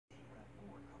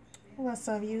What's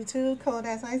up, YouTube? Cold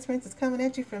Ass Ice Prince is coming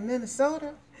at you from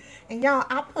Minnesota. And y'all,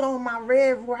 I put on my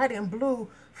red, white, and blue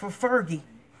for Fergie.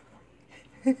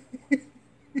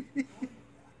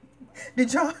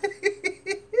 Did y'all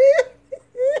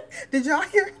did y'all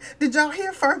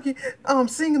hear Fergie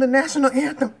singing the national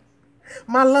anthem?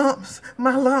 My lumps,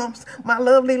 my lumps, my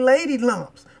lovely lady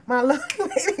lumps. My lovely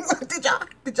lady lumps. Did y'all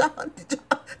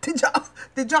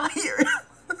hear it?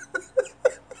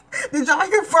 Did y'all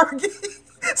hear Fergie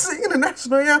singing the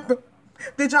national anthem?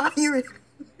 Did y'all hear it?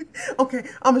 Okay,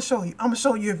 I'm gonna show you. I'm gonna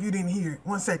show you if you didn't hear it.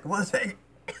 One second. One second.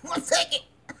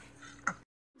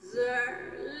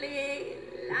 Early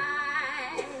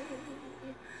light,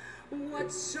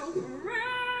 what's so proudly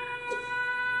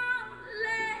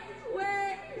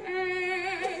wailed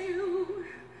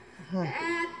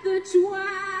at the twilight's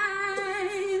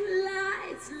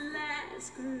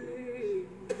last gleam,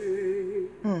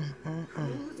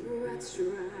 whose broad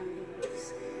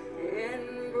stripes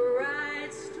and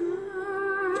bright stars.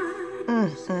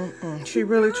 She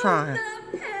really trying.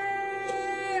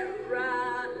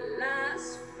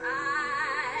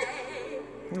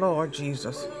 Lord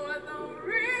Jesus.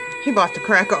 He about to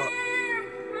crack up.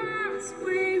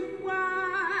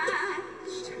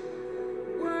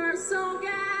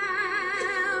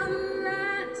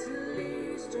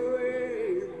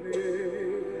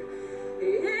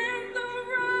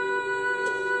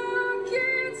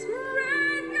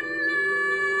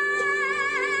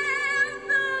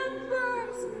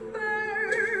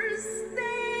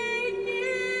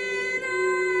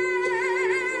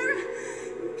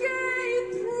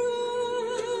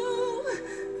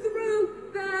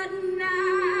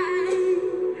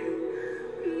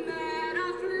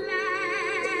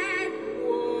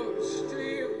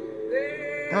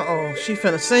 Uh-oh, she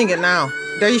finna sing it now.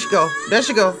 There you go. There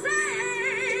she go.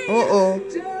 Uh-oh.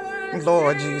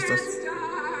 Lord Jesus.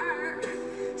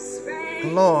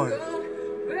 Lord.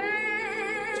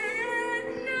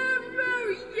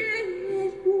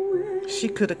 She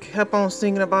could have kept on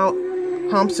singing about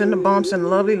humps and the bumps and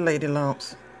lovely lady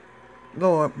lumps.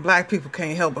 Lord, black people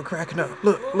can't help but cracking up.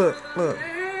 Look, look, look.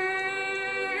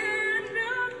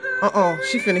 Uh-oh,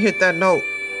 she finna hit that note.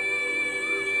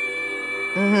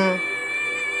 Mm-hmm.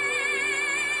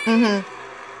 Mm-hmm.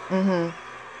 Mm-hmm.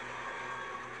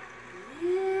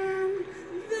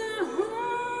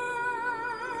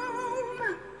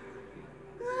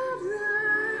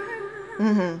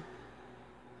 Mm-hmm.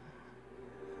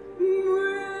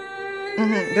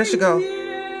 Mm-hmm. There she go.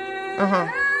 Uh-huh.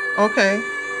 Okay.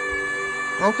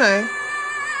 Okay.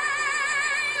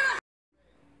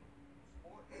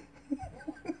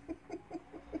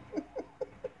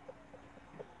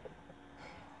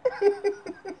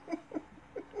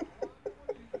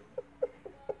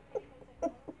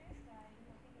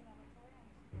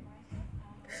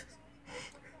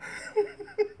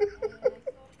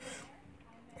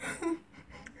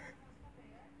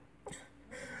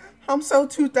 I'm so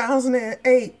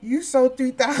 2008. You so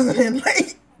 3000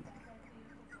 late.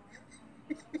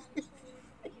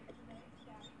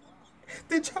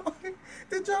 Did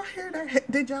y'all hear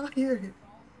that? Did y'all hear it?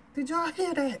 Did y'all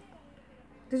hear that?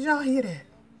 Did y'all hear that?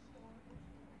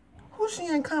 Who's she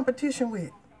in competition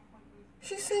with?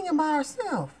 She's singing by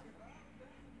herself.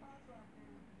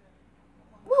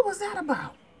 What was that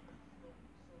about?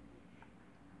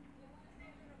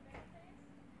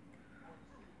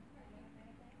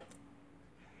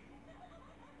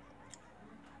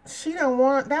 She done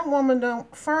won, that woman done,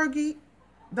 Fergie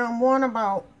done won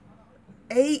about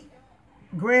 8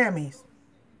 Grammys.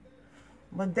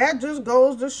 But that just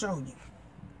goes to show you,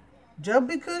 just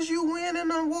because you win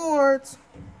in awards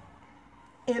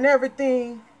and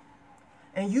everything,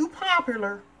 and you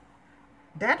popular,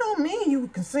 that don't mean you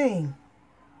can sing.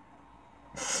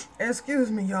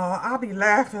 Excuse me, y'all. I be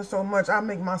laughing so much I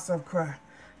make myself cry.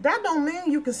 That don't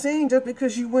mean you can sing just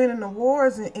because you win in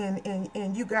awards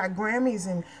and you got Grammys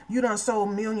and you done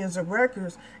sold millions of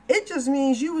records. It just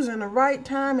means you was in the right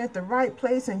time at the right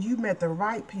place and you met the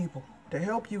right people to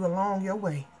help you along your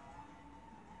way.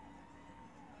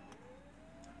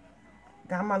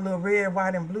 Got my little red,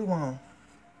 white, and blue on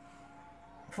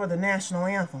for the national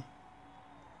anthem.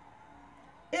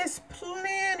 It's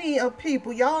plenty of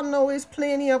people. Y'all know it's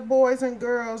plenty of boys and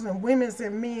girls and women's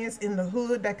and men's in the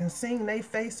hood that can sing their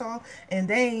face off and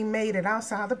they ain't made it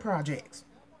outside the projects.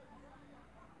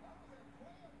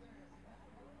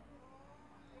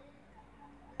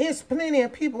 It's plenty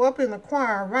of people up in the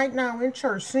choir right now in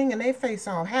church singing their face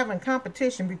off, having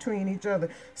competition between each other.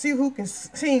 See who can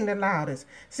sing the loudest.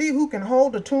 See who can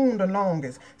hold the tune the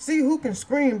longest. See who can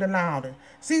scream the loudest.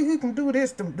 See who can do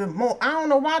this the most. I don't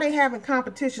know why they having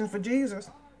competitions for Jesus.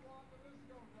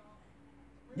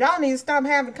 Y'all need to stop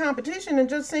having competition and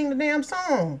just sing the damn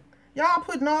song. Y'all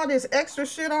putting all this extra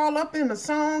shit all up in the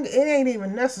song. It ain't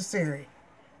even necessary.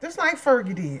 Just like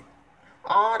Fergie did.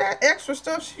 All that extra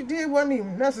stuff she did wasn't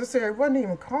even necessary. Wasn't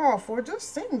even called for.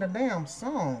 Just sing the damn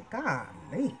song.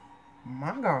 Golly.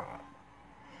 My God.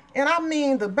 And I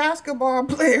mean, the basketball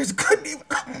players couldn't even...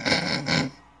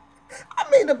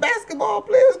 the basketball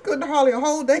players couldn't hardly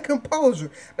hold their composure.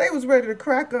 They was ready to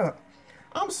crack up.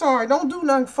 I'm sorry, don't do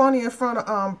nothing funny in front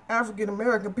of African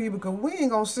American people, because we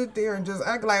ain't gonna sit there and just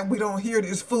act like we don't hear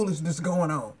this foolishness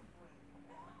going on.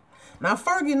 Now,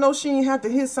 Fergie knows she ain't have to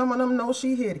hit some of them, know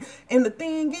she hit it. And the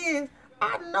thing is,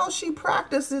 I know she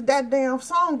practiced that damn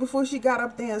song before she got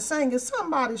up there and sang it.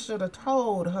 Somebody should have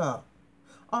told her.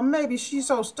 Or maybe she's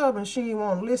so stubborn she didn't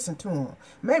want to listen to him.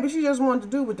 Maybe she just wanted to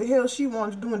do what the hell she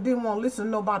wanted to do and didn't want to listen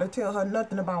to nobody tell her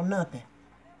nothing about nothing.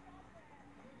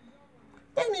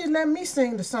 They need to let me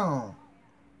sing the song.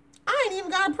 I ain't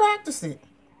even got to practice it.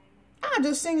 I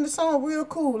just sing the song real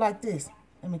cool like this.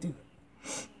 Let me do it.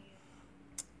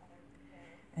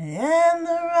 And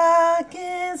the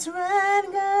rockets red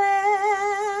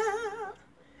glare,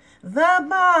 the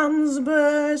bombs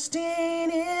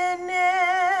bursting in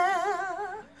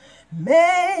air,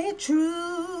 made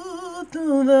true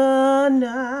through the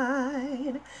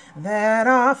night that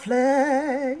our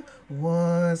flag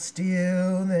was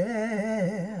still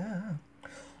there.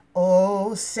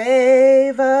 Oh,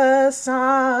 save us,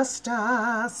 our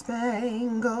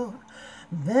star-spangled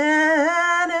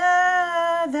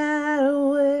banner that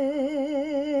waves,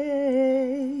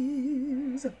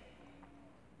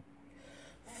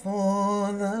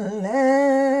 for the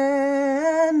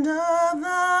land of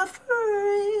the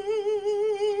free.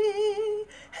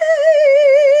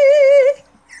 Hey.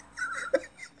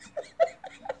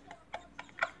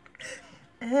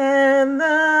 And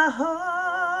the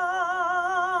home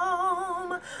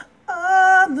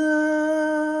of the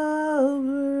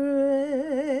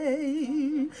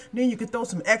brave. Then you can throw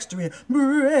some extra in.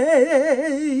 Brave.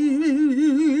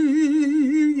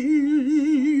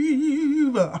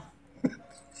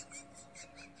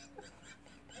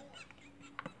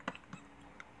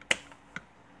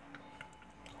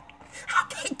 I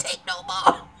can't take no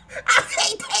more. I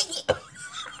can't take it.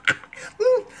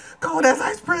 Cold as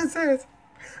Ice Princess.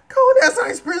 Cold as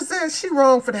Ice Princess. She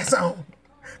wrong for that song.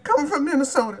 Coming from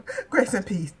Minnesota. Grace and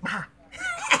peace. Bye.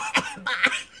 Bye.